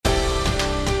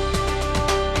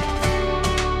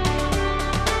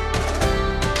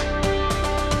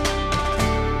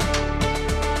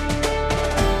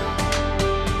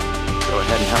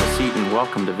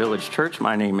welcome to Village Church.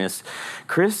 My name is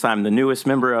Chris. I'm the newest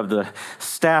member of the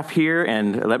staff here,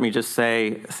 and let me just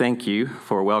say thank you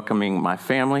for welcoming my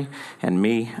family and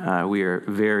me. We are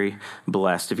very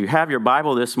blessed. If you have your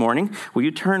Bible this morning, will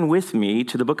you turn with me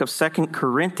to the book of 2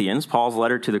 Corinthians, Paul's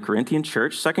letter to the Corinthian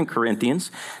church, 2 Corinthians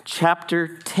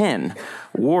chapter 10,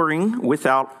 Warring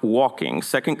Without Walking.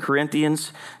 2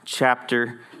 Corinthians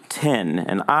chapter 10,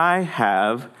 and I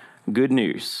have good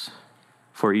news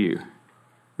for you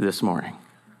this morning.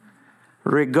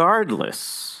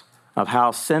 Regardless of how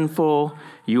sinful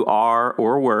you are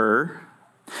or were,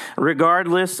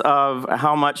 regardless of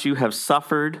how much you have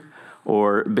suffered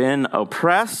or been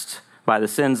oppressed by the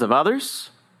sins of others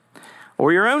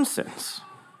or your own sins,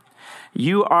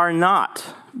 you are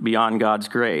not beyond God's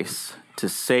grace to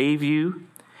save you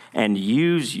and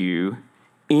use you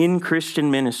in Christian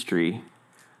ministry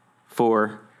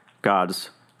for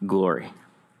God's glory.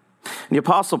 The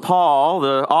Apostle Paul,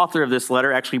 the author of this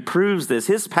letter, actually proves this.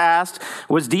 His past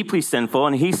was deeply sinful,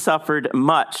 and he suffered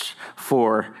much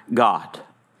for God.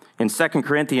 In 2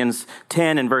 Corinthians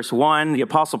 10 and verse 1, the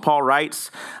Apostle Paul writes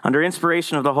under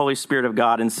inspiration of the Holy Spirit of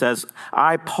God and says,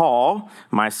 "I, Paul,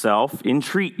 myself,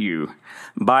 entreat you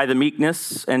by the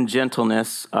meekness and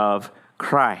gentleness of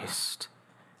Christ."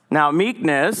 Now,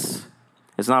 meekness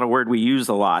is not a word we use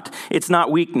a lot. It's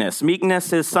not weakness.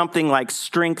 Meekness is something like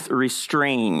strength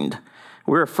restrained.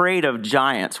 We're afraid of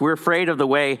giants. We're afraid of the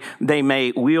way they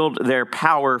may wield their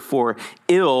power for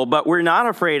ill, but we're not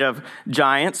afraid of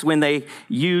giants when they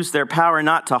use their power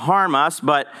not to harm us,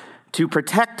 but to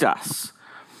protect us.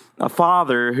 A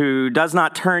father who does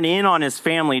not turn in on his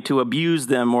family to abuse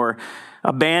them or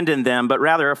abandon them, but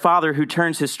rather a father who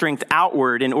turns his strength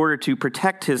outward in order to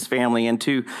protect his family and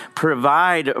to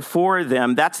provide for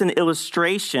them. That's an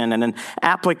illustration and an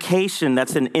application.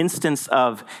 That's an instance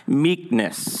of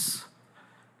meekness.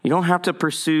 You don't have to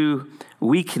pursue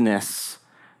weakness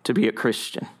to be a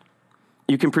Christian.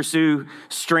 You can pursue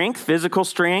strength, physical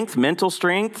strength, mental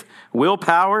strength,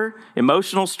 willpower,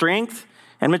 emotional strength,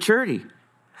 and maturity.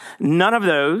 None of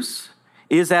those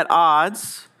is at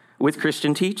odds with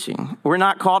Christian teaching. We're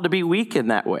not called to be weak in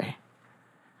that way.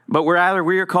 But we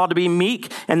are called to be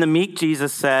meek, and the meek,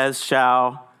 Jesus says,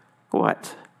 shall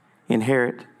what?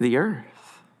 Inherit the earth.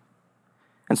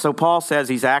 And so Paul says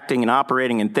he's acting and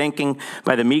operating and thinking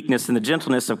by the meekness and the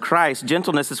gentleness of Christ.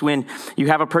 Gentleness is when you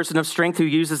have a person of strength who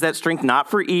uses that strength not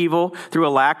for evil through a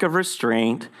lack of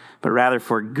restraint, but rather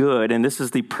for good. And this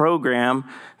is the program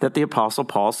that the Apostle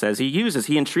Paul says he uses.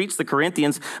 He entreats the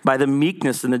Corinthians by the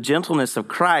meekness and the gentleness of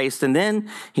Christ. And then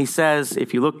he says,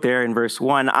 if you look there in verse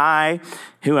 1, I,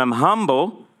 who am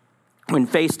humble when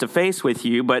face to face with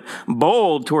you, but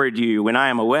bold toward you when I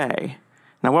am away.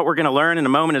 Now, what we're going to learn in a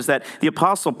moment is that the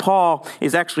Apostle Paul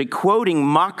is actually quoting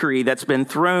mockery that's been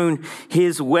thrown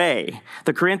his way.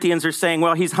 The Corinthians are saying,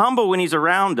 well, he's humble when he's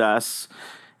around us.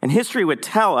 And history would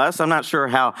tell us, I'm not sure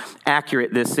how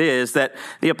accurate this is, that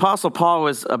the Apostle Paul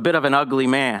was a bit of an ugly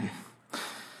man.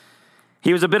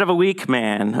 He was a bit of a weak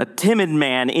man, a timid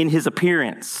man in his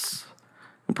appearance.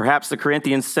 And perhaps the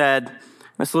Corinthians said,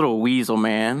 this little weasel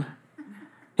man,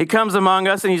 he comes among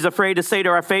us and he's afraid to say to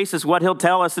our faces what he'll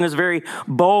tell us in his very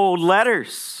bold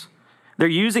letters. They're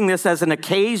using this as an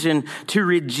occasion to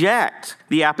reject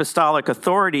the apostolic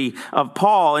authority of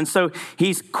Paul. And so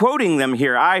he's quoting them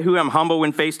here. I who am humble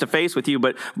when face to face with you,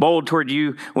 but bold toward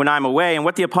you when I'm away. And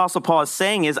what the Apostle Paul is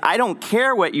saying is, I don't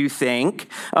care what you think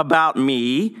about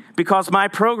me because my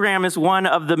program is one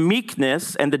of the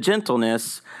meekness and the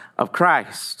gentleness of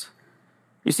Christ.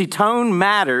 You see, tone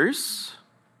matters.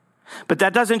 But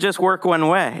that doesn't just work one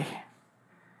way.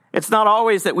 It's not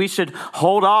always that we should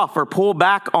hold off or pull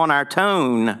back on our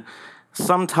tone.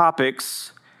 Some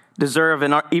topics deserve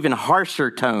an even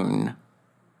harsher tone.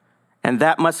 And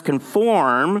that must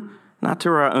conform not to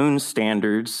our own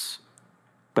standards,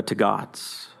 but to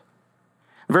God's.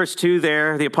 Verse 2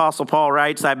 there, the Apostle Paul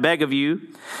writes, I beg of you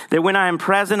that when I am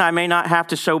present, I may not have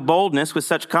to show boldness with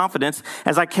such confidence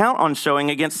as I count on showing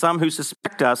against some who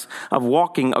suspect us of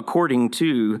walking according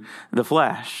to the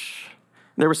flesh.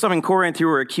 There were some in Corinth who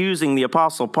were accusing the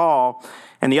Apostle Paul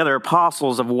and the other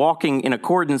apostles of walking in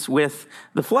accordance with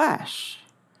the flesh.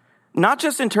 Not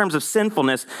just in terms of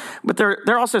sinfulness, but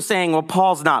they're also saying, well,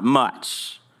 Paul's not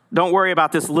much. Don't worry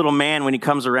about this little man when he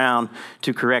comes around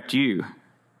to correct you.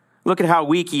 Look at how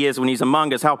weak he is when he's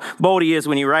among us, how bold he is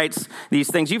when he writes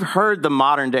these things. You've heard the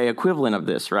modern day equivalent of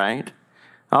this, right?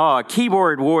 Oh, a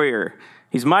keyboard warrior.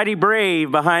 He's mighty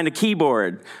brave behind a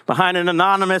keyboard, behind an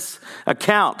anonymous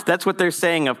account. That's what they're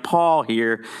saying of Paul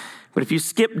here. But if you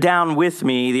skip down with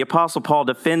me, the Apostle Paul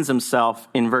defends himself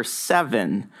in verse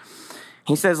 7.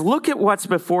 He says, look at what's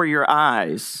before your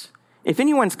eyes if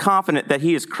anyone's confident that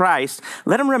he is Christ,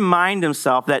 let him remind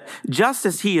himself that just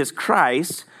as he is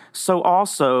Christ, so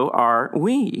also are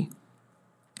we.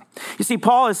 You see,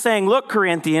 Paul is saying, look,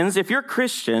 Corinthians, if you're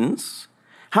Christians,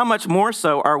 how much more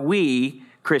so are we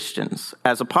Christians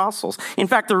as apostles? In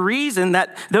fact, the reason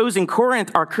that those in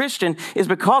Corinth are Christian is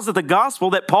because of the gospel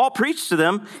that Paul preached to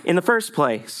them in the first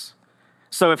place.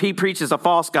 So if he preaches a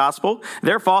false gospel,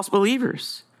 they're false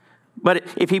believers. But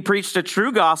if he preached a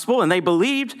true gospel and they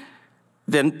believed,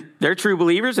 then they're true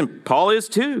believers, and Paul is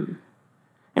too.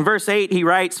 In verse 8, he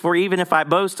writes, for even if I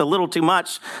boast a little too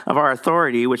much of our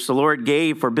authority, which the Lord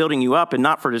gave for building you up and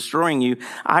not for destroying you,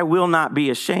 I will not be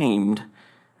ashamed.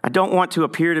 I don't want to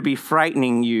appear to be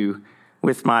frightening you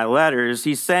with my letters.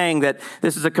 He's saying that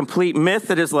this is a complete myth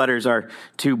that his letters are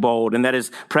too bold and that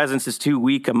his presence is too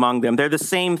weak among them. They're the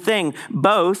same thing,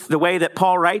 both the way that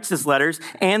Paul writes his letters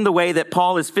and the way that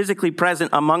Paul is physically present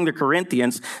among the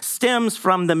Corinthians stems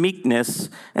from the meekness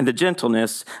and the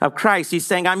gentleness of Christ. He's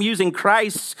saying, I'm using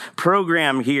Christ's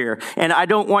program here, and I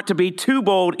don't want to be too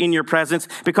bold in your presence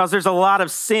because there's a lot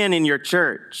of sin in your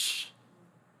church.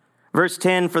 Verse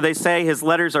 10, for they say his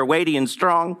letters are weighty and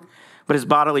strong, but his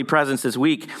bodily presence is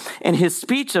weak. And his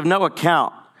speech of no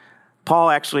account, Paul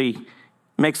actually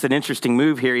makes an interesting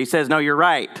move here. He says, no, you're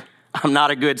right. I'm not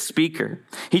a good speaker.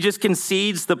 He just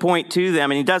concedes the point to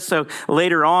them, and he does so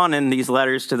later on in these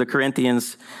letters to the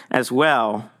Corinthians as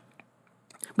well.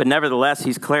 But nevertheless,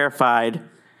 he's clarified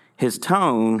his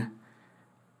tone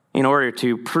in order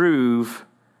to prove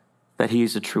that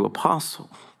he's a true apostle.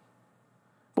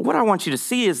 But what I want you to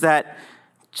see is that,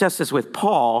 just as with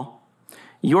Paul,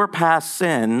 your past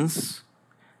sins,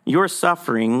 your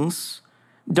sufferings,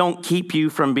 don't keep you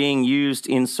from being used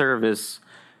in service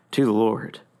to the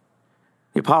Lord.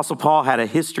 The Apostle Paul had a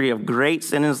history of great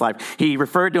sin in his life. He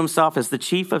referred to himself as the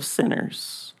chief of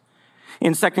sinners.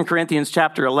 In 2 Corinthians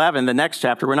chapter 11, the next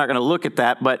chapter, we're not going to look at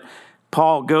that, but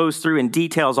Paul goes through and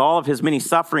details all of his many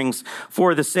sufferings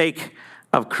for the sake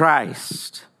of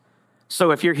Christ. So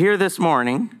if you're here this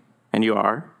morning, and you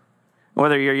are,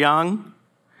 whether you're young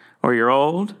or you're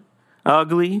old,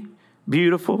 ugly,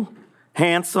 beautiful,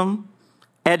 handsome,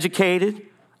 educated,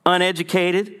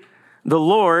 uneducated, the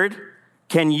Lord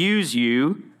can use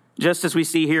you, just as we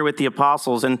see here with the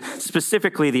apostles, and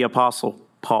specifically the apostle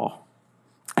Paul.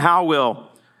 How will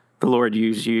the Lord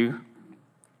use you?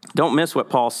 Don't miss what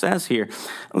Paul says here.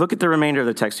 Look at the remainder of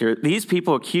the text here. These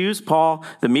people accuse Paul,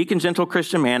 the meek and gentle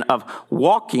Christian man, of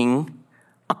walking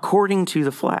according to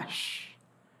the flesh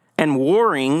and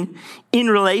warring in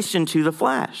relation to the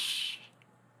flesh.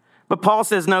 But Paul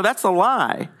says, no, that's a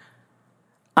lie.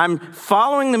 I'm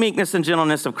following the meekness and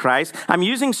gentleness of Christ. I'm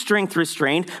using strength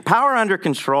restrained, power under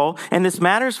control, and this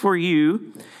matters for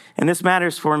you, and this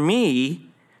matters for me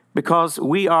because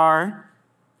we are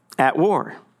at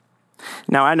war.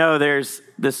 Now, I know there's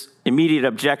this immediate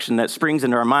objection that springs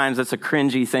into our minds. That's a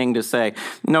cringy thing to say.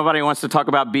 Nobody wants to talk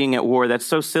about being at war. That's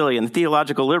so silly. And the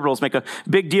theological liberals make a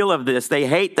big deal of this. They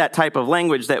hate that type of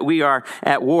language, that we are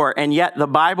at war. And yet the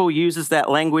Bible uses that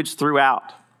language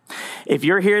throughout. If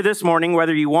you're here this morning,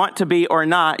 whether you want to be or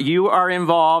not, you are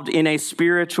involved in a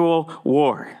spiritual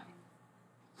war.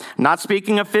 I'm not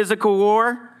speaking of physical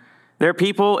war. There are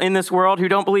people in this world who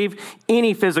don't believe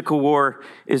any physical war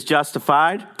is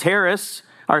justified. Terrorists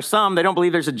are some. They don't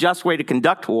believe there's a just way to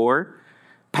conduct war.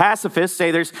 Pacifists say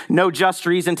there's no just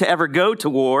reason to ever go to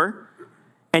war.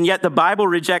 And yet the Bible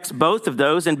rejects both of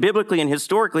those. And biblically and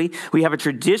historically, we have a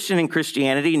tradition in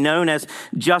Christianity known as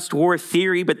just war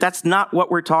theory, but that's not what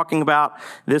we're talking about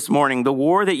this morning. The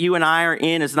war that you and I are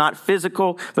in is not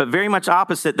physical, but very much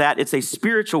opposite that. It's a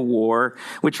spiritual war,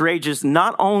 which rages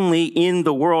not only in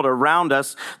the world around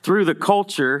us through the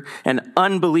culture and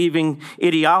unbelieving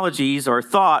ideologies or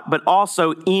thought, but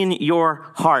also in your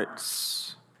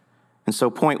hearts. And so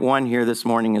point one here this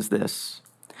morning is this.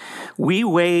 We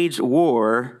wage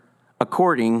war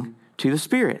according to the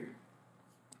Spirit.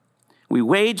 We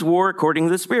wage war according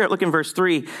to the Spirit. Look in verse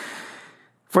 3.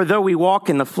 For though we walk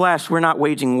in the flesh, we're not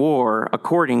waging war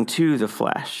according to the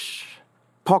flesh.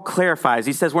 Paul clarifies.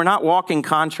 He says we're not walking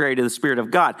contrary to the Spirit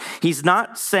of God. He's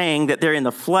not saying that they're in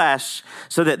the flesh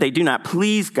so that they do not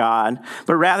please God,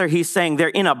 but rather he's saying they're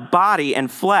in a body and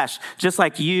flesh, just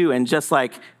like you and just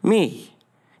like me.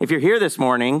 If you're here this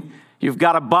morning, you've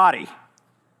got a body.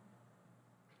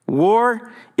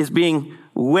 War is being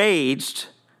waged,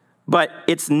 but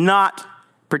it's not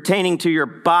pertaining to your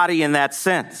body in that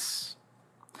sense.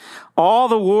 All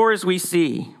the wars we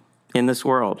see in this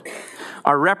world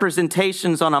are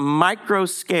representations on a micro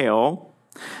scale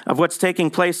of what's taking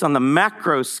place on the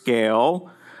macro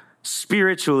scale,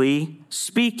 spiritually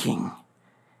speaking.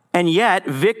 And yet,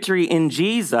 victory in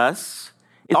Jesus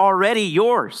is already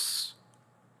yours,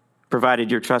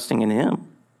 provided you're trusting in him.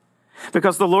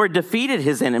 Because the Lord defeated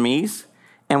his enemies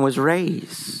and was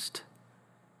raised.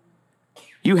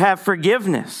 You have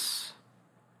forgiveness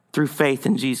through faith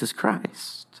in Jesus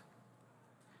Christ.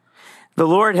 The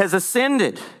Lord has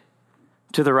ascended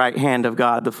to the right hand of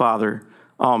God the Father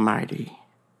Almighty.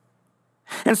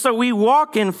 And so we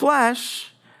walk in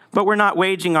flesh, but we're not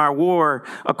waging our war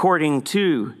according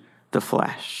to the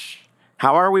flesh.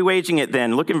 How are we waging it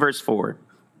then? Look in verse 4.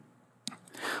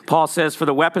 Paul says, "For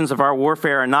the weapons of our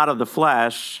warfare are not of the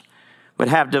flesh, but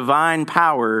have divine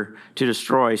power to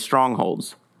destroy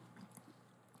strongholds."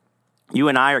 You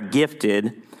and I are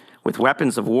gifted with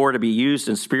weapons of war to be used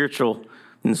in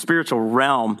the spiritual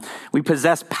realm. We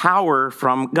possess power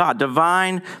from God,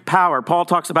 divine power. Paul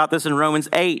talks about this in Romans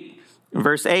 8,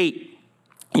 verse 8.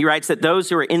 He writes that those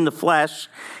who are in the flesh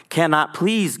cannot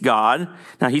please God.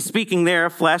 Now, he's speaking there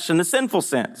of flesh in the sinful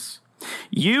sense.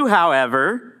 You,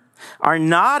 however, are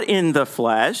not in the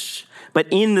flesh, but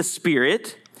in the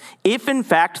Spirit, if in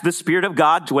fact the Spirit of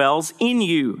God dwells in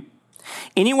you.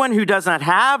 Anyone who does not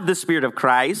have the Spirit of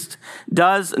Christ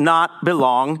does not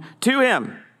belong to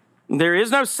him. There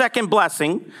is no second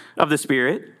blessing of the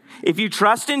Spirit. If you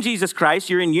trust in Jesus Christ,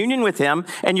 you're in union with him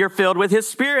and you're filled with his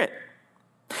Spirit.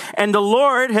 And the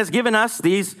Lord has given us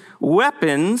these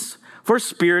weapons for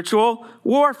spiritual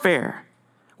warfare.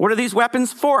 What are these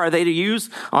weapons for? Are they to use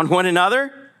on one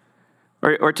another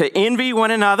or to envy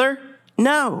one another?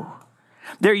 No.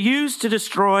 They're used to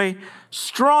destroy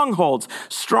strongholds.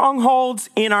 Strongholds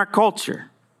in our culture.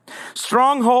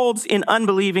 Strongholds in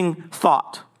unbelieving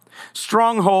thought.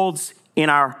 Strongholds in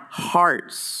our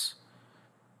hearts.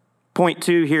 Point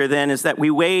 2 here then is that we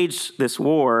wage this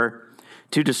war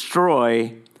to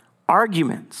destroy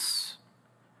arguments.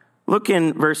 Look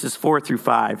in verses 4 through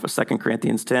 5 of 2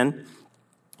 Corinthians 10.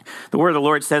 The word of the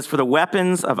Lord says, "For the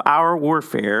weapons of our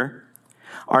warfare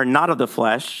are not of the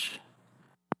flesh,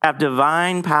 have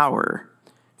divine power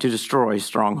to destroy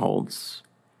strongholds.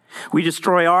 We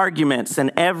destroy arguments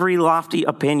and every lofty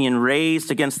opinion raised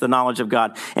against the knowledge of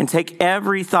God, and take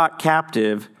every thought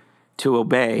captive to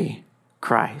obey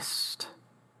Christ."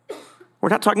 We're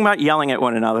not talking about yelling at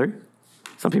one another.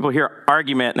 Some people hear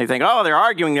argument and they think, oh, they're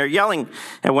arguing, they're yelling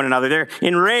at one another. They're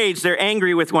enraged, they're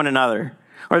angry with one another.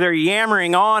 Or they're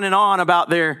yammering on and on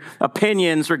about their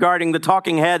opinions regarding the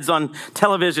talking heads on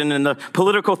television and the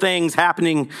political things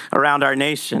happening around our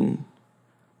nation.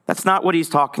 That's not what he's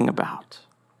talking about.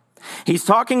 He's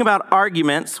talking about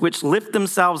arguments which lift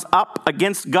themselves up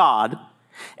against God,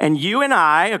 and you and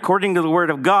I, according to the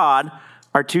word of God,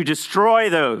 are to destroy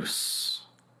those.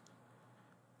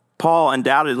 Paul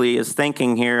undoubtedly is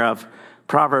thinking here of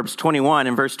Proverbs 21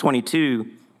 and verse 22.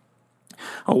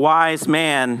 "A wise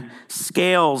man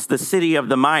scales the city of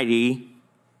the mighty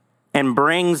and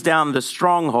brings down the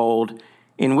stronghold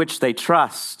in which they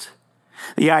trust."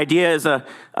 The idea is a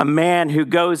man who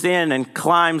goes in and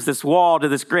climbs this wall to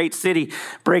this great city,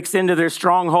 breaks into their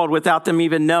stronghold without them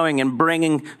even knowing, and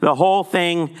bringing the whole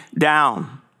thing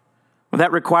down. Well,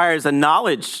 that requires a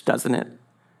knowledge, doesn't it,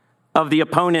 of the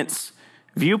opponent's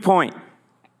viewpoint.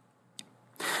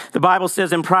 The Bible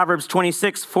says in Proverbs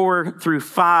 26, 4 through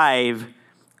 5,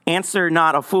 "Answer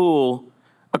not a fool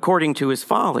according to his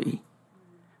folly."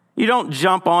 You don't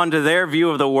jump onto their view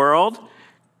of the world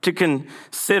to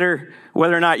consider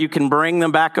whether or not you can bring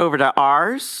them back over to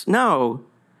ours. No,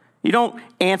 you don't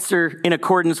answer in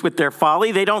accordance with their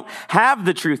folly. They don't have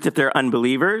the truth if they're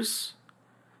unbelievers.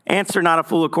 "Answer not a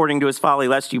fool according to his folly,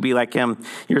 lest you be like him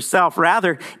yourself.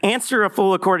 Rather, answer a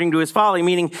fool according to his folly,"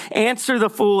 meaning answer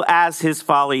the fool as his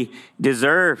folly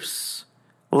deserves,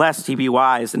 lest he be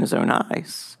wise in his own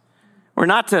eyes. We're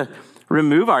not to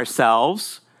remove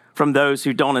ourselves from those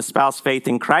who don't espouse faith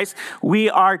in Christ. We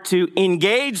are to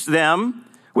engage them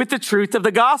with the truth of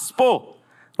the gospel,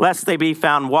 lest they be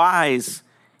found wise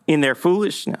in their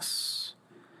foolishness.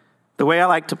 The way I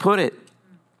like to put it,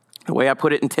 the way I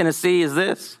put it in Tennessee is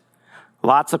this: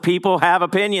 lots of people have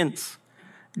opinions.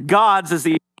 God's is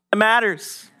the that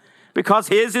matters, because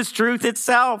his is truth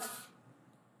itself.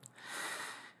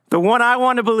 The one I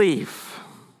want to believe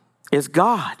is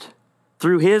God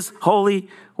through his holy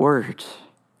word.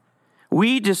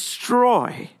 We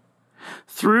destroy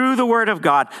through the word of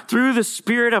God, through the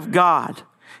Spirit of God,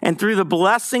 and through the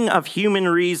blessing of human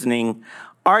reasoning,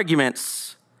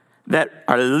 arguments that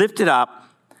are lifted up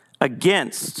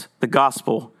against the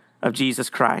gospel of Jesus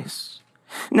Christ.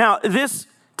 Now, this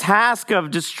task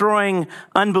of destroying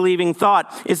unbelieving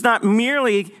thought is not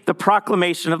merely the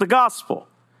proclamation of the gospel,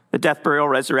 the death, burial,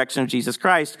 resurrection of Jesus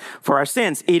Christ for our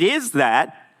sins. It is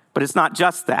that, but it's not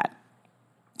just that.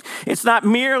 It's not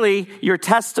merely your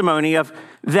testimony of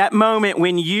that moment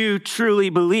when you truly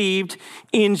believed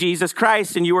in Jesus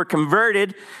Christ and you were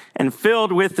converted and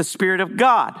filled with the Spirit of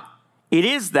God. It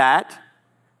is that,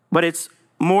 but it's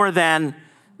more than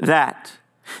that.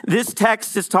 This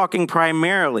text is talking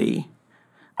primarily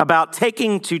about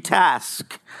taking to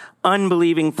task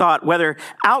unbelieving thought, whether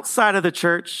outside of the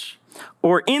church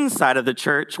or inside of the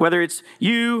church, whether it's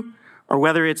you or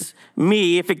whether it's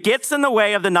me. If it gets in the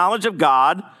way of the knowledge of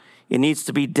God, it needs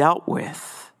to be dealt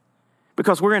with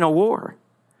because we're in a war.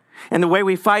 And the way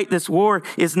we fight this war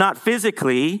is not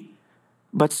physically,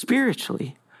 but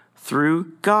spiritually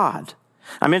through God.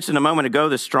 I mentioned a moment ago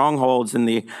the strongholds and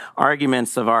the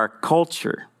arguments of our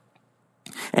culture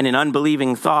and in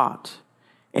unbelieving thought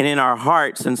and in our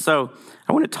hearts. And so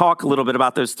I want to talk a little bit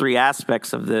about those three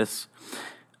aspects of this.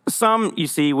 Some, you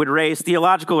see, would raise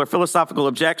theological or philosophical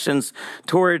objections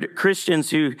toward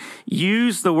Christians who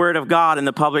use the word of God in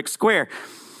the public square.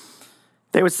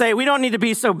 They would say, we don't need to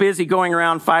be so busy going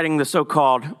around fighting the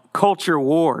so-called culture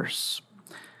wars.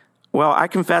 Well, I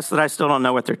confess that I still don't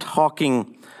know what they're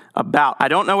talking about. I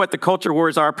don't know what the culture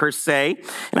wars are per se,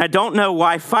 and I don't know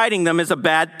why fighting them is a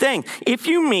bad thing. If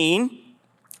you mean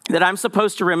that I'm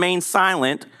supposed to remain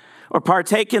silent or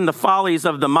partake in the follies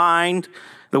of the mind,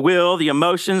 the will, the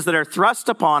emotions that are thrust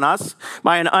upon us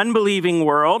by an unbelieving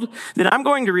world, then I'm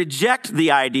going to reject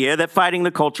the idea that fighting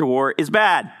the culture war is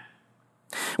bad.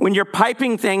 When you're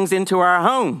piping things into our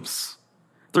homes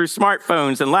through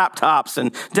smartphones and laptops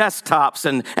and desktops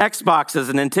and Xboxes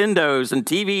and Nintendos and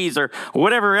TVs or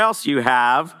whatever else you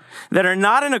have that are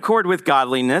not in accord with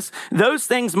godliness, those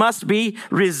things must be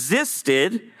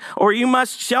resisted, or you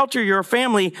must shelter your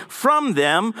family from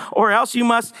them, or else you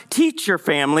must teach your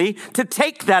family to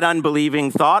take that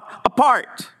unbelieving thought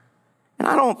apart. And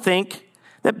I don't think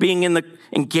that being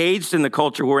engaged in the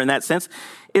culture war in that sense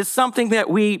is something that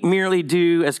we merely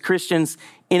do as Christians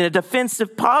in a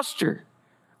defensive posture.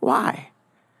 Why?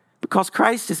 Because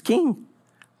Christ is King.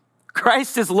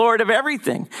 Christ is Lord of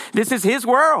everything. This is his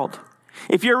world.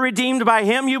 If you're redeemed by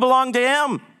him, you belong to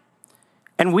him.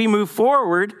 And we move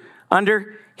forward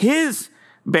under his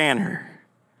banner.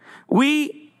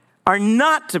 We are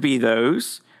not to be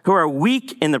those who are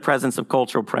weak in the presence of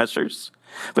cultural pressures,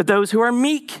 but those who are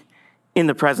meek in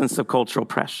the presence of cultural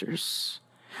pressures.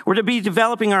 We're to be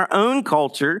developing our own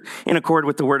culture in accord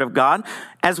with the word of God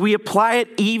as we apply it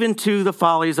even to the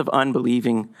follies of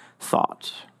unbelieving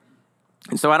thought.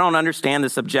 And so I don't understand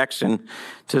this objection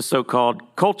to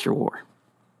so-called culture war.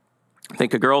 I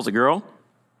think a girl's a girl.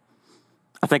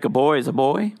 I think a boy is a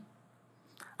boy.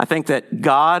 I think that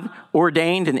God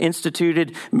ordained and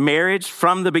instituted marriage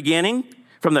from the beginning,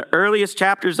 from the earliest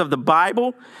chapters of the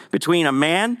Bible, between a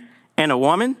man and a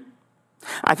woman.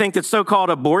 I think that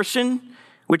so-called abortion,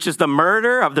 which is the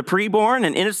murder of the preborn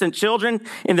and innocent children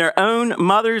in their own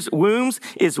mother's wombs,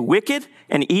 is wicked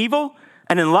and evil.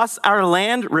 And unless our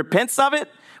land repents of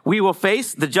it, we will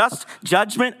face the just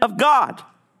judgment of God.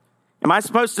 Am I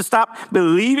supposed to stop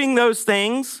believing those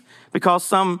things because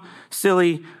some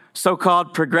silly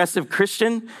so-called progressive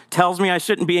Christian tells me I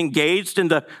shouldn't be engaged in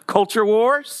the culture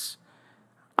wars?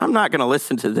 I'm not going to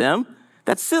listen to them.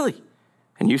 That's silly.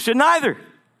 And you shouldn't either.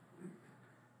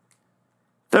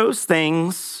 Those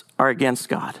things are against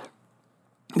God.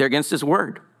 They're against his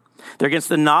word. They're against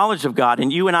the knowledge of God.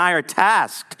 And you and I are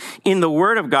tasked in the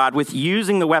word of God with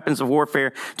using the weapons of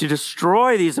warfare to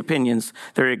destroy these opinions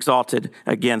that are exalted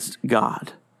against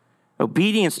God.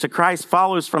 Obedience to Christ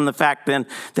follows from the fact then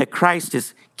that Christ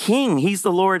is King. He's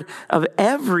the Lord of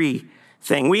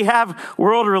everything. We have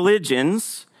world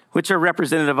religions, which are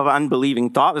representative of unbelieving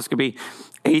thought. This could be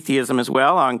atheism as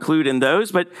well. I'll include in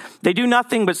those. But they do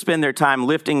nothing but spend their time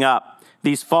lifting up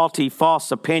these faulty,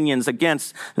 false opinions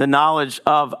against the knowledge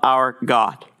of our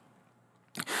God.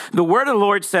 The word of the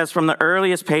Lord says from the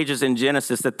earliest pages in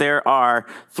Genesis that there are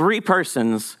three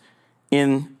persons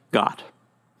in God.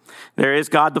 There is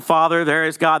God the Father, there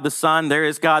is God the Son, there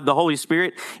is God the Holy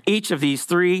Spirit. Each of these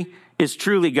three is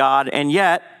truly God, and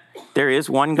yet there is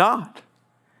one God.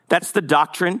 That's the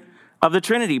doctrine of the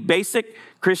Trinity, basic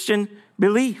Christian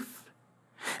belief.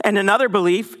 And another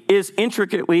belief is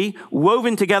intricately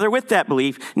woven together with that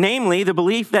belief, namely the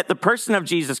belief that the person of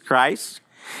Jesus Christ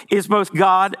is both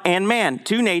God and man,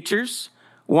 two natures,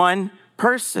 one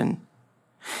person.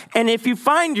 And if you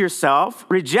find yourself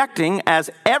rejecting, as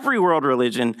every world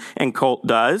religion and cult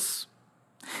does,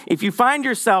 if you find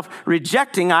yourself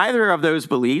rejecting either of those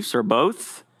beliefs or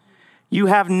both, you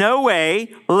have no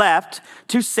way left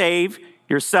to save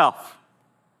yourself.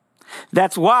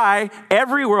 That's why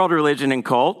every world religion and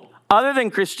cult, other than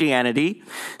Christianity,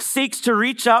 seeks to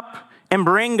reach up and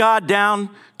bring God down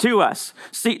to us,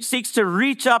 seeks to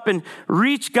reach up and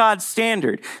reach God's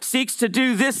standard, seeks to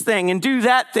do this thing and do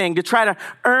that thing to try to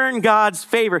earn God's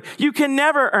favor. You can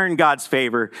never earn God's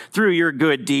favor through your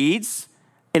good deeds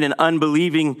in an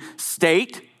unbelieving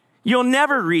state. You'll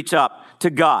never reach up to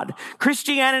God.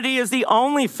 Christianity is the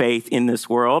only faith in this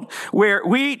world where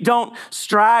we don't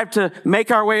strive to make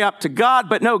our way up to God,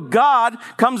 but no, God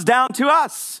comes down to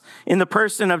us in the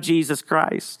person of Jesus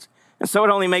Christ. And so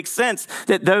it only makes sense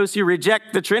that those who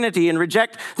reject the Trinity and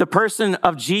reject the person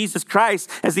of Jesus Christ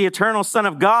as the eternal Son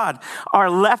of God are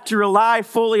left to rely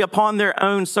fully upon their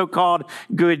own so-called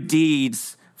good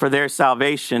deeds for their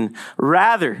salvation,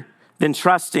 rather than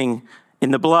trusting in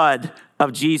the blood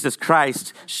of Jesus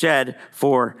Christ shed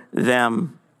for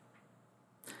them.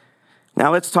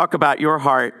 Now let's talk about your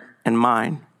heart and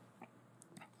mine.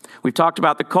 We've talked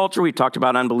about the culture. We've talked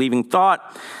about unbelieving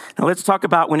thought. Now let's talk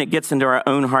about when it gets into our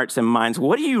own hearts and minds.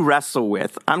 What do you wrestle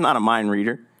with? I'm not a mind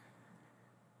reader.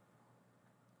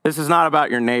 This is not about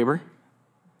your neighbor.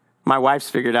 My wife's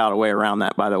figured out a way around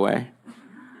that, by the way.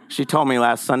 She told me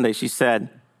last Sunday, she said,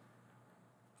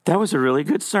 "That was a really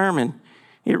good sermon.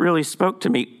 It really spoke to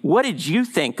me. What did you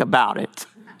think about it?"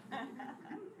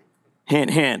 Hint,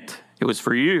 hint, it was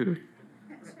for you.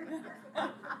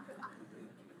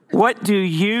 What do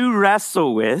you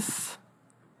wrestle with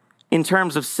in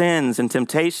terms of sins and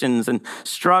temptations and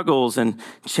struggles and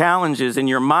challenges in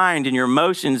your mind, in your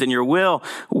emotions, in your will?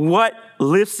 What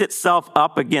lifts itself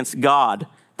up against God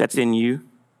that's in you?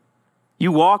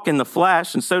 You walk in the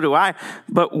flesh, and so do I,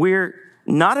 but we're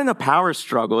not in a power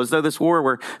struggle as though this war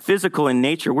were physical in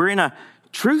nature. We're in a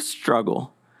truth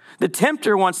struggle. The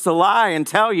tempter wants to lie and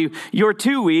tell you you're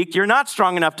too weak. You're not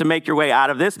strong enough to make your way out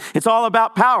of this. It's all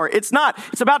about power. It's not.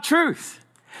 It's about truth.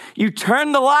 You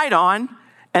turn the light on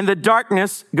and the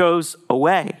darkness goes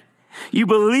away. You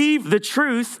believe the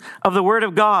truth of the Word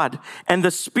of God and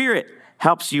the Spirit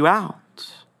helps you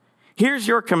out. Here's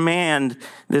your command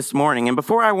this morning. And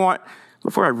before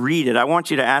I read it, I want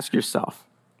you to ask yourself,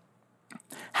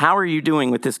 how are you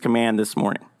doing with this command this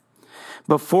morning?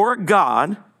 Before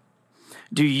God,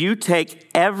 do you take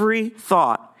every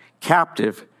thought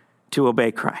captive to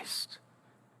obey Christ?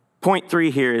 Point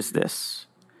 3 here is this.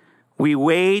 We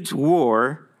wage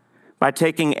war by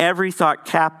taking every thought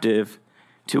captive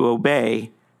to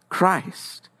obey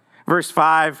Christ. Verse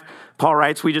 5, Paul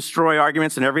writes, "We destroy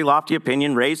arguments and every lofty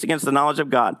opinion raised against the knowledge of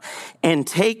God, and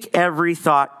take every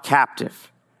thought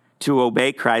captive to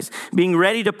obey Christ, being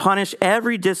ready to punish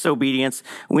every disobedience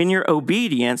when your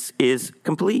obedience is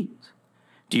complete."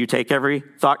 Do you take every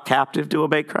thought captive to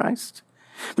obey Christ?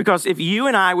 Because if you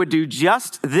and I would do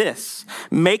just this,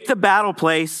 make the battle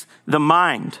place the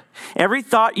mind, every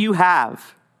thought you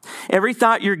have, every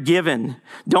thought you're given,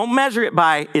 don't measure it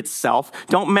by itself.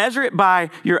 Don't measure it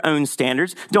by your own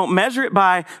standards. Don't measure it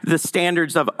by the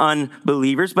standards of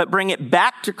unbelievers, but bring it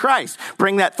back to Christ.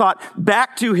 Bring that thought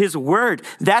back to His Word.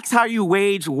 That's how you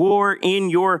wage war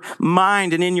in your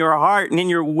mind and in your heart and in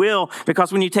your will,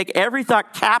 because when you take every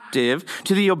thought captive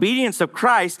to the obedience of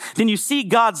Christ, then you see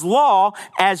God's law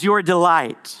as your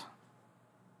delight.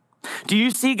 Do you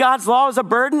see God's law as a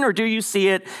burden, or do you see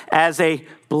it as a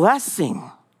blessing?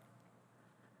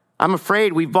 I'm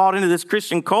afraid we've bought into this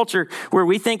Christian culture where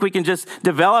we think we can just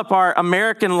develop our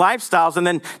American lifestyles and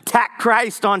then tack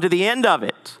Christ onto the end of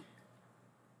it.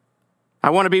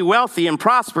 I want to be wealthy and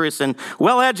prosperous and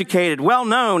well-educated,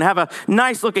 well-known, have a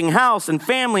nice-looking house and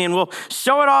family, and we'll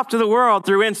show it off to the world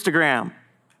through Instagram.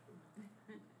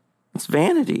 It's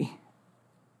vanity.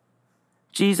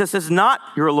 Jesus is not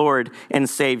your Lord and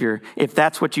Savior if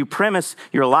that's what you premise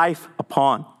your life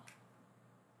upon.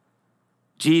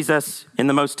 Jesus, in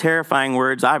the most terrifying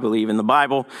words, I believe, in the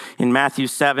Bible, in Matthew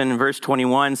 7, verse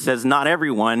 21, says, "Not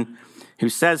everyone who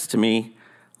says to me,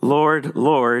 'Lord,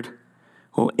 Lord,'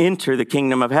 will enter the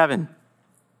kingdom of heaven,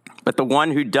 but the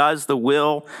one who does the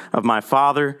will of my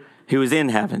Father who is in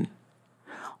heaven.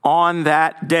 On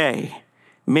that day,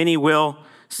 many will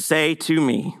say to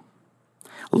me,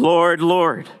 'Lord,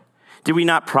 Lord, did we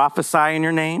not prophesy in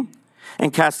your name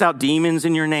and cast out demons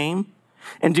in your name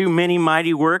and do many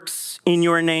mighty works in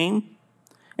your name?'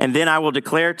 And then I will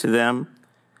declare to them,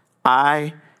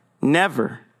 'I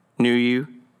never knew you.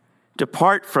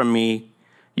 Depart from me,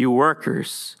 you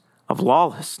workers of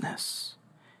lawlessness.'"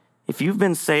 If you've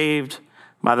been saved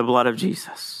by the blood of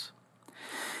Jesus,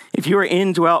 if you are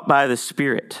indwelt by the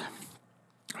Spirit,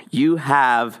 you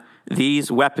have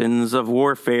these weapons of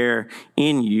warfare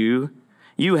in you.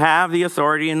 You have the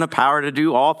authority and the power to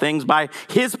do all things by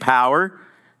His power,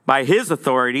 by His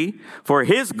authority, for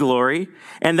His glory,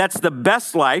 and that's the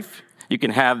best life you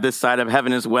can have this side of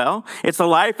heaven as well. It's a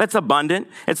life that's abundant.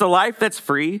 It's a life that's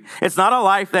free. It's not a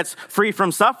life that's free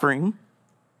from suffering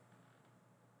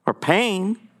or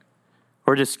pain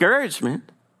or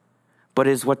discouragement, but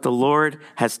is what the Lord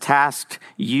has tasked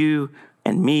you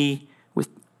and me with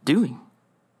doing.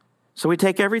 So we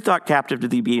take every thought captive to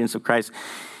the obedience of Christ.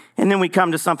 And then we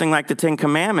come to something like the Ten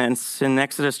Commandments. In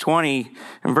Exodus 20,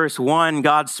 in verse 1,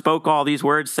 God spoke all these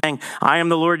words saying, I am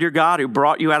the Lord your God who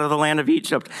brought you out of the land of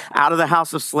Egypt, out of the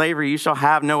house of slavery. You shall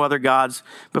have no other gods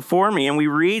before me. And we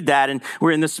read that and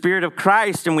we're in the spirit of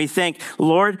Christ and we think,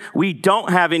 Lord, we don't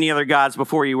have any other gods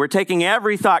before you. We're taking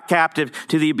every thought captive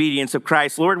to the obedience of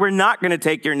Christ. Lord, we're not going to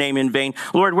take your name in vain.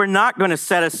 Lord, we're not going to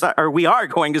set aside, or we are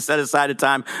going to set aside a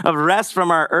time of rest from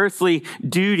our earthly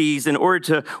duties in order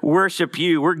to worship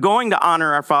you. We're going to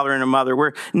honor our father and our mother.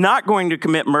 We're not going to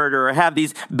commit murder or have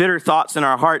these bitter thoughts in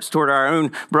our hearts toward our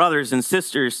own brothers and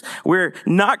sisters. We're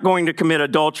not going to commit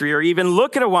adultery or even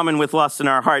look at a woman with lust in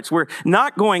our hearts. We're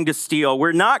not going to steal.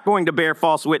 We're not going to bear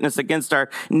false witness against our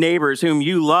neighbors whom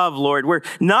you love, Lord. We're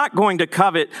not going to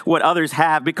covet what others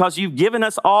have because you've given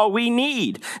us all we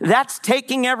need. That's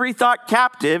taking every thought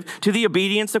captive to the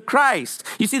obedience of Christ.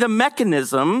 You see, the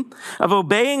mechanism of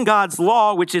obeying God's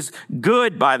law, which is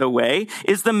good, by the way,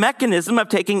 is the mechanism of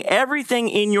taking everything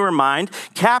in your mind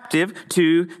captive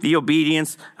to the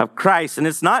obedience of Christ. And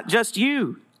it's not just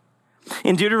you.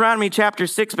 In Deuteronomy chapter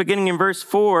 6, beginning in verse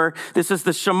 4, this is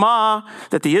the Shema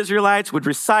that the Israelites would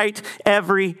recite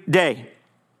every day.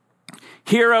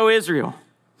 Hear, O Israel,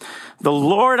 the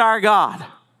Lord our God,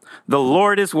 the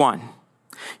Lord is one.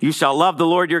 You shall love the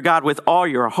Lord your God with all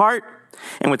your heart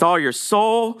and with all your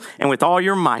soul and with all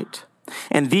your might.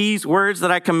 And these words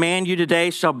that I command you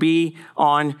today shall be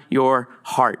on your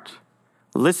heart.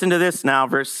 Listen to this now,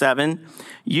 verse 7.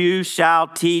 You shall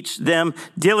teach them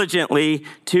diligently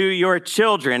to your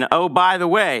children. Oh, by the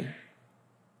way,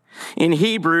 in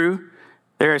Hebrew,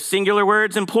 there are singular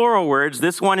words and plural words.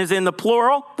 This one is in the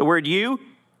plural, the word you.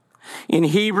 In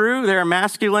Hebrew, there are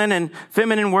masculine and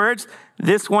feminine words.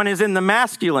 This one is in the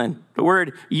masculine, the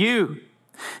word you.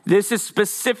 This is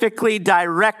specifically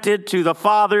directed to the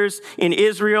fathers in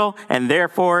Israel and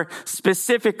therefore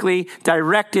specifically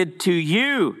directed to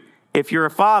you if you're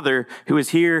a father who is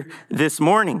here this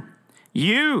morning.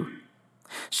 You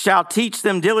shall teach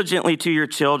them diligently to your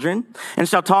children and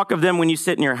shall talk of them when you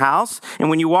sit in your house and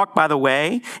when you walk by the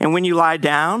way and when you lie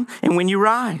down and when you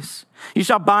rise. You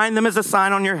shall bind them as a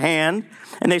sign on your hand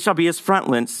and they shall be as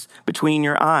frontlets between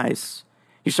your eyes.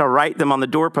 You shall write them on the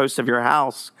doorposts of your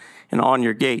house and on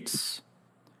your gates.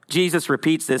 Jesus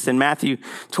repeats this in Matthew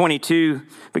 22,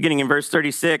 beginning in verse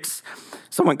 36.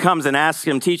 Someone comes and asks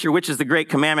him, Teacher, which is the great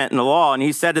commandment in the law? And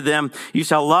he said to them, you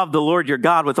shall love the Lord your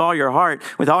God with all your heart,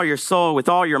 with all your soul, with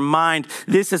all your mind.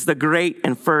 This is the great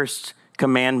and first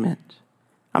commandment.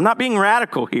 I'm not being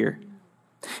radical here.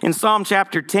 In Psalm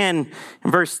chapter 10,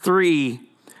 verse 3,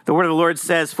 the word of the Lord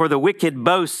says, for the wicked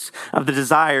boasts of the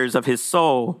desires of his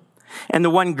soul, and the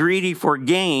one greedy for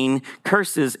gain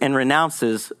curses and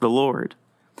renounces the Lord.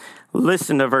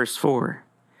 Listen to verse 4.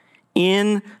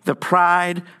 In the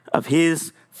pride of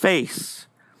his face,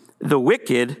 the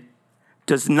wicked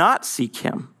does not seek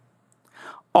him.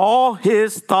 All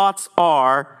his thoughts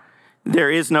are, there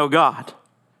is no God.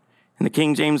 In the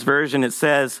King James Version, it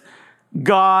says,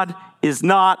 God is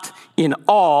not in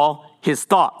all his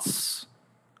thoughts.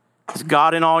 Is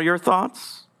God in all your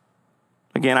thoughts?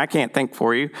 Again, I can't think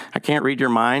for you. I can't read your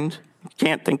mind. You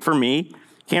can't think for me.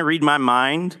 Can't read my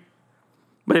mind.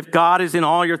 But if God is in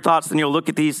all your thoughts, then you'll look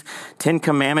at these 10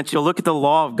 commandments. You'll look at the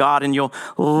law of God and you'll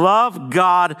love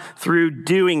God through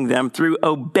doing them, through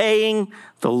obeying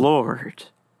the Lord.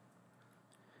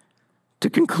 To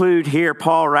conclude here,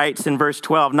 Paul writes in verse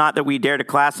 12, not that we dare to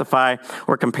classify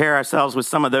or compare ourselves with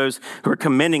some of those who are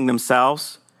commending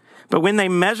themselves, but when they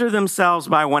measure themselves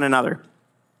by one another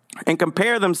and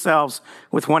compare themselves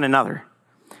with one another,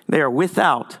 they are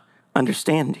without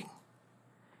understanding.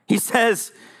 He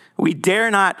says, we dare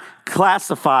not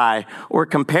classify or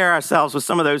compare ourselves with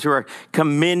some of those who are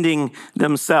commending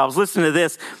themselves. Listen to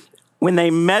this. When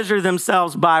they measure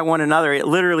themselves by one another, it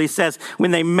literally says,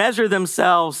 when they measure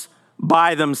themselves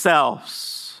by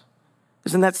themselves.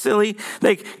 Isn't that silly?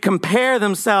 They compare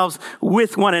themselves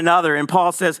with one another. And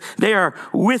Paul says they are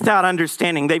without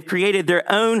understanding. They've created their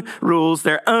own rules,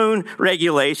 their own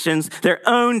regulations, their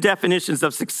own definitions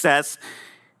of success.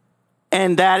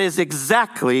 And that is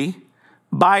exactly,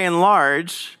 by and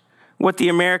large, what the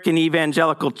American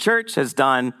evangelical church has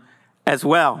done as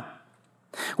well.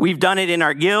 We've done it in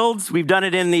our guilds. We've done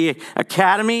it in the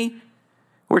academy.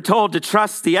 We're told to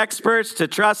trust the experts, to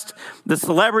trust the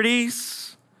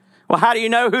celebrities. Well, how do you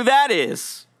know who that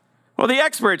is? Well, the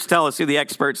experts tell us who the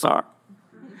experts are.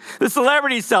 The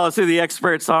celebrities tell us who the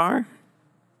experts are.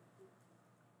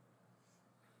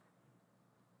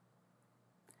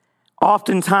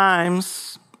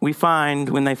 Oftentimes, we find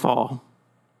when they fall,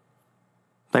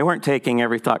 they weren't taking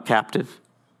every thought captive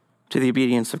to the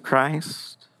obedience of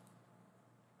Christ.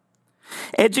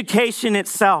 Education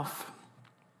itself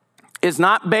is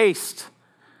not based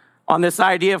on this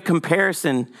idea of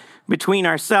comparison between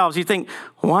ourselves. You think,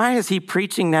 why is he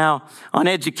preaching now on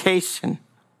education?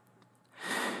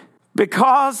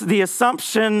 Because the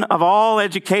assumption of all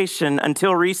education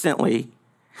until recently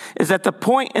is that the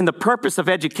point and the purpose of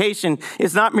education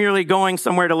is not merely going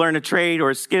somewhere to learn a trade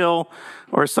or a skill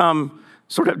or some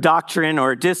sort of doctrine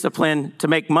or discipline to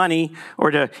make money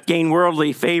or to gain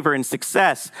worldly favor and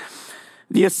success.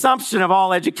 The assumption of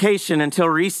all education until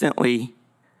recently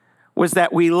was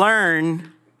that we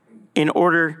learn in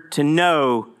order to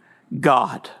know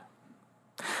God.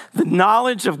 The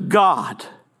knowledge of God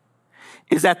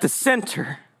is at the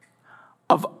center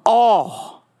of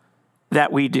all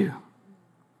that we do.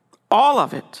 All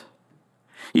of it.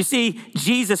 You see,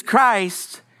 Jesus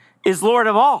Christ is Lord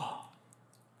of all.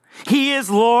 He is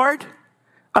Lord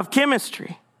of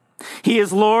chemistry. He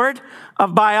is Lord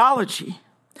of biology.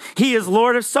 He is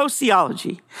Lord of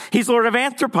sociology. He's Lord of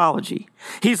anthropology.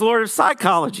 He's Lord of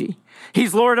psychology.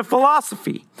 He's Lord of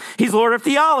philosophy. He's Lord of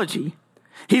theology.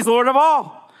 He's Lord of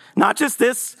all. Not just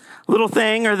this little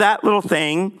thing or that little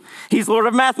thing. He's Lord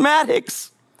of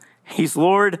mathematics. He's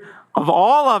Lord of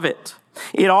all of it.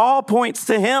 It all points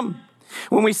to him.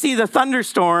 When we see the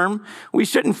thunderstorm, we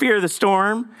shouldn't fear the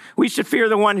storm. We should fear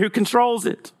the one who controls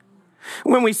it.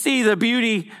 When we see the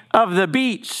beauty of the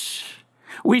beach,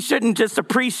 we shouldn't just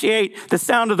appreciate the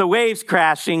sound of the waves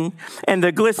crashing and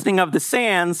the glistening of the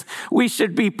sands. We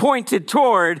should be pointed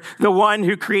toward the one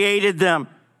who created them.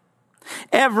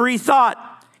 Every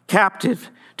thought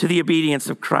captive to the obedience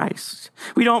of Christ.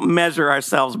 We don't measure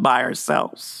ourselves by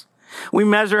ourselves. We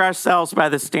measure ourselves by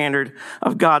the standard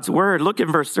of God's word. Look at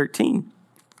verse 13.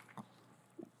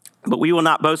 But we will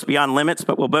not boast beyond limits,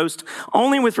 but will boast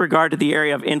only with regard to the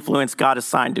area of influence God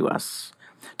assigned to us,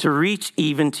 to reach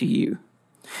even to you.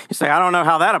 You say, I don't know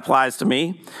how that applies to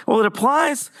me. Well, it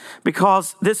applies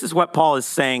because this is what Paul is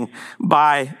saying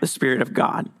by the Spirit of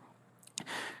God.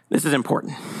 This is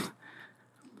important.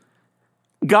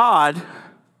 God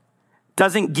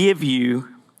doesn't give you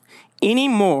any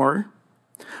more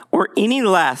or any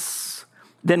less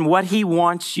than what he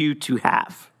wants you to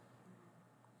have.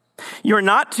 You're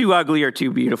not too ugly or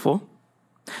too beautiful.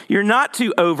 You're not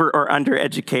too over or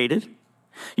undereducated.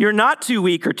 You're not too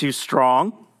weak or too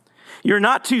strong. You're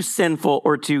not too sinful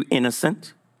or too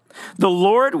innocent. The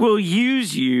Lord will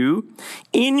use you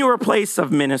in your place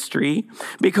of ministry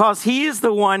because he is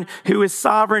the one who is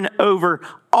sovereign over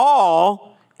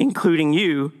all, including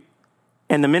you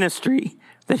and the ministry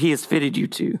that he has fitted you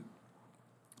to.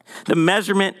 The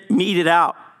measurement meted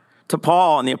out to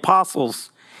Paul and the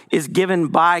apostles is given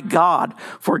by God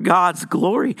for God's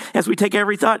glory. As we take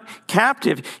every thought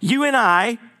captive, you and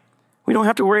I, we don't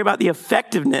have to worry about the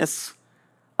effectiveness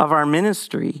of our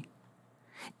ministry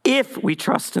if we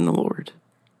trust in the Lord.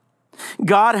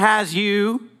 God has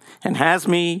you and has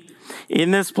me in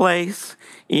this place,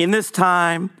 in this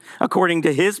time, according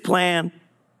to his plan,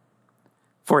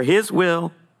 for his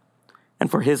will,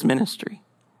 and for his ministry.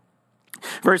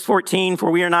 Verse 14, for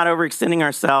we are not overextending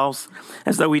ourselves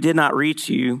as though we did not reach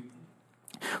you,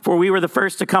 for we were the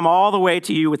first to come all the way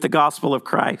to you with the gospel of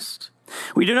Christ.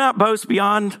 We do not boast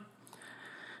beyond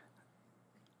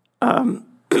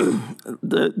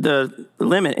the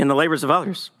limit in the labors of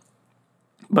others,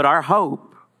 but our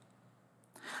hope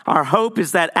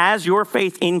is that as your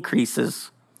faith increases,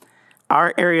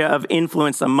 our area of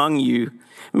influence among you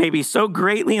may be so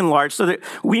greatly enlarged so that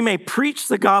we may preach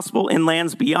the gospel in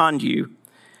lands beyond you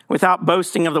without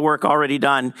boasting of the work already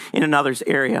done in another's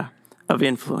area of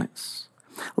influence.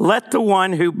 Let the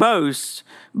one who boasts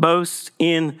boast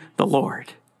in the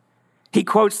Lord. He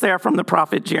quotes there from the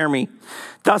prophet Jeremy.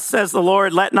 Thus says the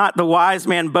Lord, let not the wise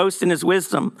man boast in his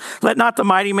wisdom. Let not the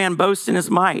mighty man boast in his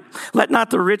might. Let not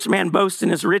the rich man boast in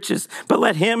his riches. But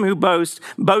let him who boasts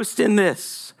boast in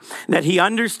this, that he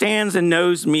understands and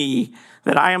knows me,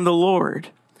 that I am the Lord,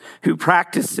 who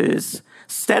practices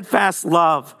steadfast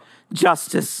love,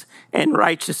 justice, and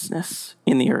righteousness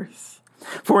in the earth.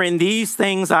 For in these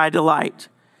things I delight,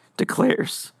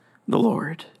 declares the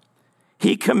Lord.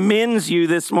 He commends you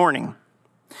this morning,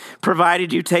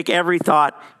 provided you take every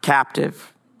thought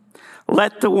captive.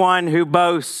 Let the one who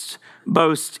boasts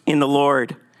boast in the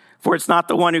Lord, for it's not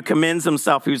the one who commends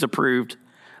himself who's approved,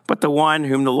 but the one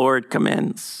whom the Lord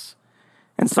commends.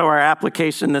 And so our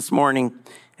application this morning,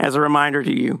 as a reminder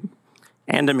to you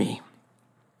and to me.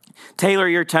 Tailor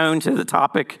your tone to the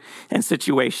topic and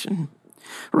situation.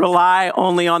 Rely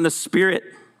only on the Spirit.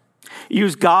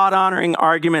 Use God-honoring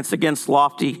arguments against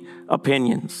lofty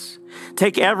opinions.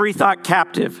 Take every thought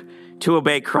captive to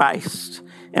obey Christ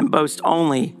and boast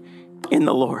only in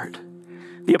the Lord.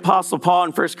 The Apostle Paul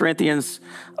in 1 Corinthians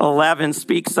 11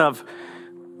 speaks of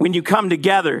when you come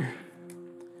together,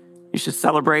 you should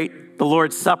celebrate the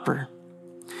Lord's Supper.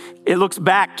 It looks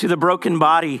back to the broken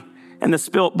body and the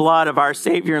spilt blood of our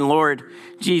Savior and Lord,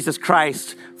 Jesus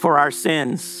Christ, for our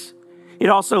sins. It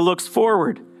also looks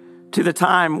forward to the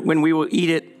time when we will eat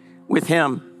it with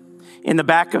him. In the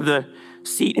back of the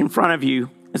seat in front of you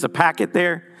is a packet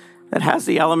there that has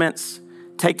the elements.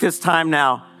 Take this time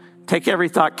now. Take every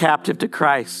thought captive to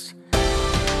Christ